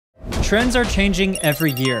Trends are changing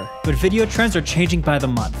every year, but video trends are changing by the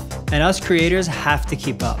month, and us creators have to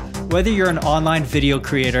keep up. Whether you're an online video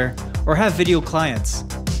creator or have video clients,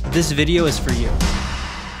 this video is for you.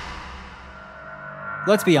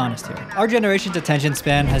 Let's be honest here. Our generation's attention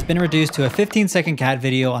span has been reduced to a 15-second cat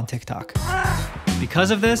video on TikTok.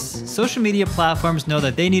 Because of this, social media platforms know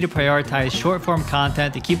that they need to prioritize short-form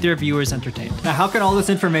content to keep their viewers entertained. Now, how can all this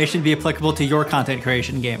information be applicable to your content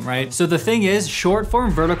creation game, right? So the thing is,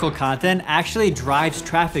 short-form vertical content actually drives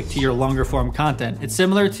traffic to your longer-form content. It's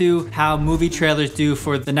similar to how movie trailers do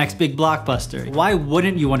for the next big blockbuster. Why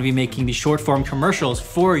wouldn't you want to be making these short-form commercials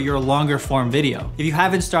for your longer-form video? If you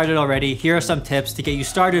haven't started already, here are some tips to get you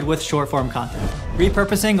started with short-form content.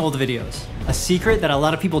 Repurposing old videos. A secret that a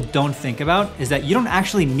lot of people don't think about is that you don't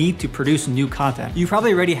actually need to produce new content. You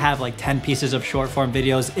probably already have like 10 pieces of short form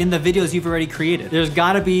videos in the videos you've already created. There's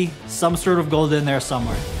gotta be some sort of gold in there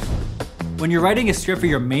somewhere. When you're writing a script for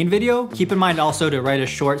your main video, keep in mind also to write a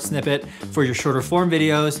short snippet for your shorter form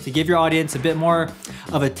videos to give your audience a bit more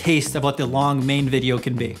of a taste of what the long main video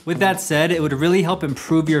can be. With that said, it would really help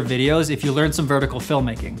improve your videos if you learn some vertical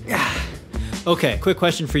filmmaking. Okay, quick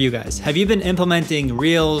question for you guys. Have you been implementing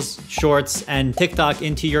Reels, Shorts, and TikTok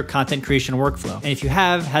into your content creation workflow? And if you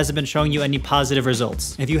have, has it been showing you any positive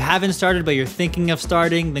results? If you haven't started but you're thinking of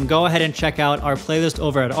starting, then go ahead and check out our playlist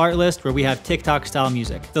over at Artlist where we have TikTok style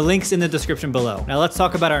music. The link's in the description below. Now let's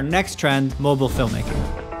talk about our next trend, mobile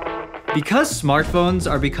filmmaking. Because smartphones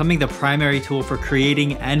are becoming the primary tool for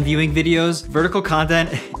creating and viewing videos, vertical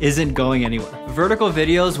content isn't going anywhere. Vertical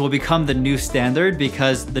videos will become the new standard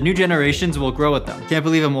because the new generations will grow with them. Can't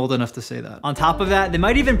believe I'm old enough to say that. On top of that, they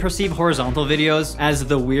might even perceive horizontal videos as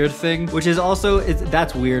the weird thing, which is also,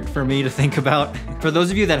 that's weird for me to think about. For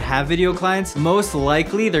those of you that have video clients, most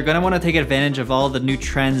likely they're gonna wanna take advantage of all the new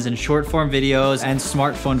trends in short form videos and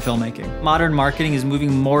smartphone filmmaking. Modern marketing is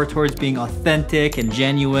moving more towards being authentic and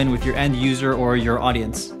genuine with your end user or your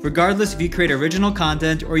audience. Regardless if you create original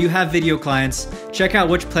content or you have video clients, check out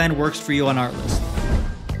which plan works for you on Artlist.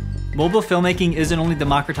 Mobile filmmaking isn't only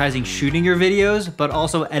democratizing shooting your videos, but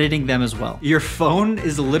also editing them as well. Your phone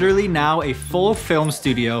is literally now a full film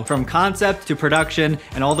studio from concept to production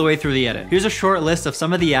and all the way through the edit. Here's a short list of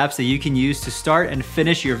some of the apps that you can use to start and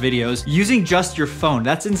finish your videos using just your phone.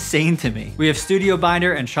 That's insane to me. We have Studio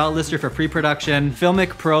Binder and Shot Lister for pre-production,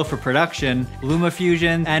 Filmic Pro for production,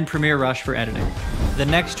 LumaFusion, and Premiere Rush for editing. The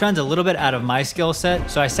next trend's a little bit out of my skill set,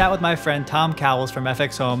 so I sat with my friend Tom Cowles from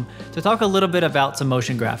FX Home to talk a little bit about some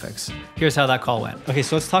motion graphics. Here's how that call went. Okay,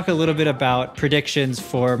 so let's talk a little bit about predictions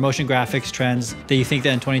for motion graphics trends that you think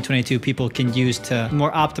that in 2022 people can use to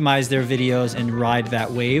more optimize their videos and ride that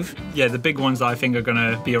wave. Yeah, the big ones that I think are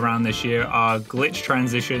gonna be around this year are glitch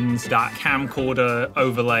transitions, that camcorder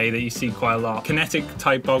overlay that you see quite a lot, kinetic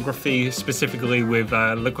typography, specifically with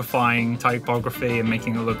liquefying typography and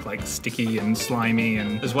making it look like sticky and slimy,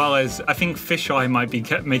 and as well as I think fisheye might be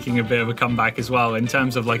making a bit of a comeback as well in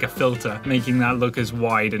terms of like a filter, making that look as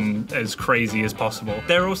wide and as crazy as possible.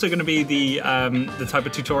 They're also going to be the type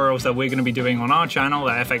of tutorials that we're going to be doing on our channel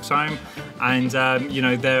at FX Home, and you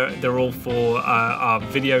know, they're all for our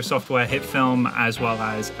video software HitFilm as well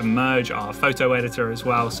as Emerge, our photo editor as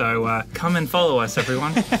well. So come and follow us,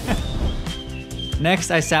 everyone.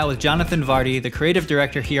 Next, I sat with Jonathan Vardy, the creative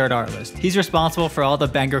director here at Artlist. He's responsible for all the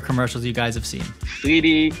banger commercials you guys have seen.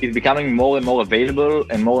 3D is becoming more and more available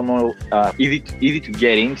and more easy to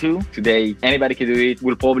get into. Today, anybody can do it.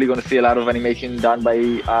 We're probably going to see a lot of animation done by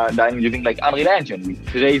using like Unreal Engine.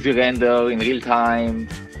 Crazy render in real time.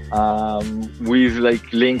 With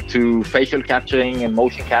like link to facial capturing and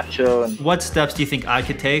motion capture. What steps do you think I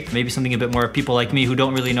could take? Maybe something a bit more people like me who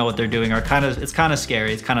don't really know what they're doing are it's kind of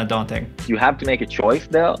scary, it's kind of daunting. You have to make a choice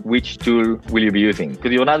there. Which tool will you be using?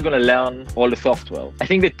 Because you're not going to learn all the software. I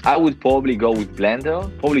think that I would probably go with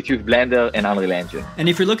Blender, probably choose Blender and Unreal Engine. And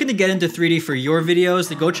if you're looking to get into 3D for your videos,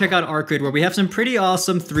 then go check out ArtGrid where we have some pretty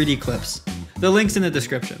awesome 3D clips. The link's in the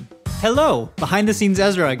description. Hello, behind the scenes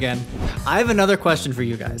Ezra again. I have another question for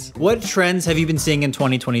you guys. What trends have you been seeing in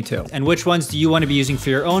 2022? And which ones do you want to be using for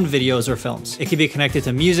your own videos or films? It could be connected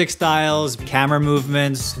to music styles, camera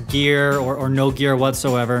movements, gear, or no gear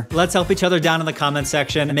whatsoever. Let's help each other down in the comment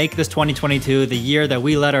section and make this 2022 the year that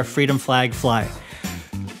we let our freedom flag fly.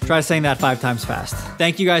 Try saying that 5 times fast.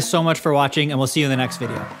 Thank you guys so much for watching, and we'll see you in the next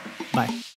video. Bye.